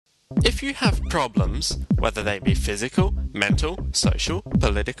If you have problems, whether they be physical, mental, social,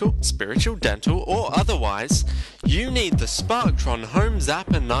 political, spiritual, dental, or otherwise, you need the Sparktron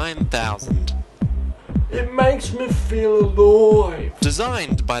home-zapper 9000. It makes me feel alive.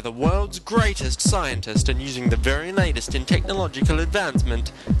 Designed by the world's greatest scientist and using the very latest in technological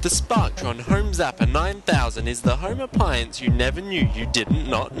advancement, the Sparktron home-zapper 9000 is the home appliance you never knew you didn't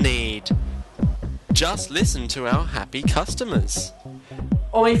not need. Just listen to our happy customers.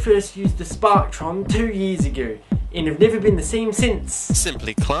 I first used the Sparktron 2 years ago, and have never been the same since.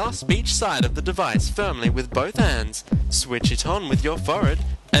 Simply clasp each side of the device firmly with both hands, switch it on with your forehead,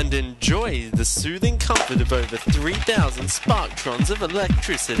 and enjoy the soothing comfort of over 3,000 Sparktrons of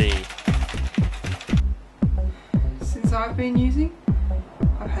electricity. Since I've been using,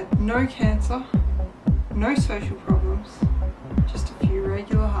 I've had no cancer, no social problems, just a few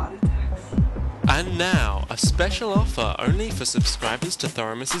regular heart attacks. And now, a special offer only for subscribers to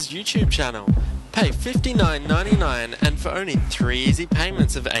Thoromus's YouTube channel. Pay $59.99 and for only 3 easy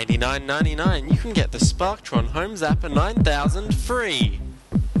payments of $89.99 you can get the Sparktron home-zapper 9000 free.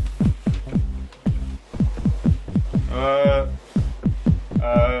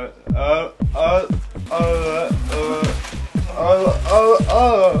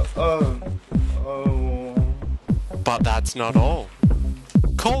 But that's not all.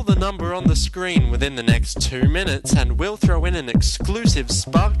 Call the number on the screen within the next 2 minutes and we'll throw in an exclusive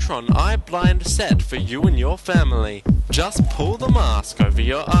Sparktron eye blind set for you and your family. Just pull the mask over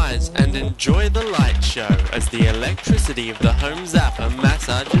your eyes and enjoy the light show as the electricity of the home zapper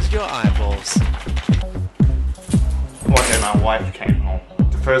massages your eyeballs. One day my wife came home.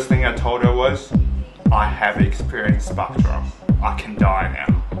 The first thing I told her was, I have experienced Sparktron. I can die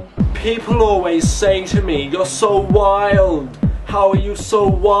now. People always say to me, "You're so wild. How are you so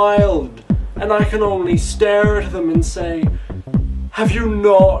wild?" And I can only stare at them and say, have you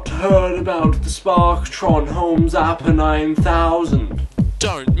not heard about the Sparktron home-zapper 9000?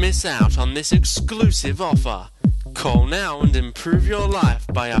 Don't miss out on this exclusive offer. Call now and improve your life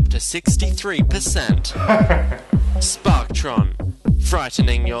by up to 63%. Sparktron,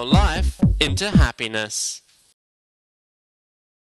 frightening your life into happiness.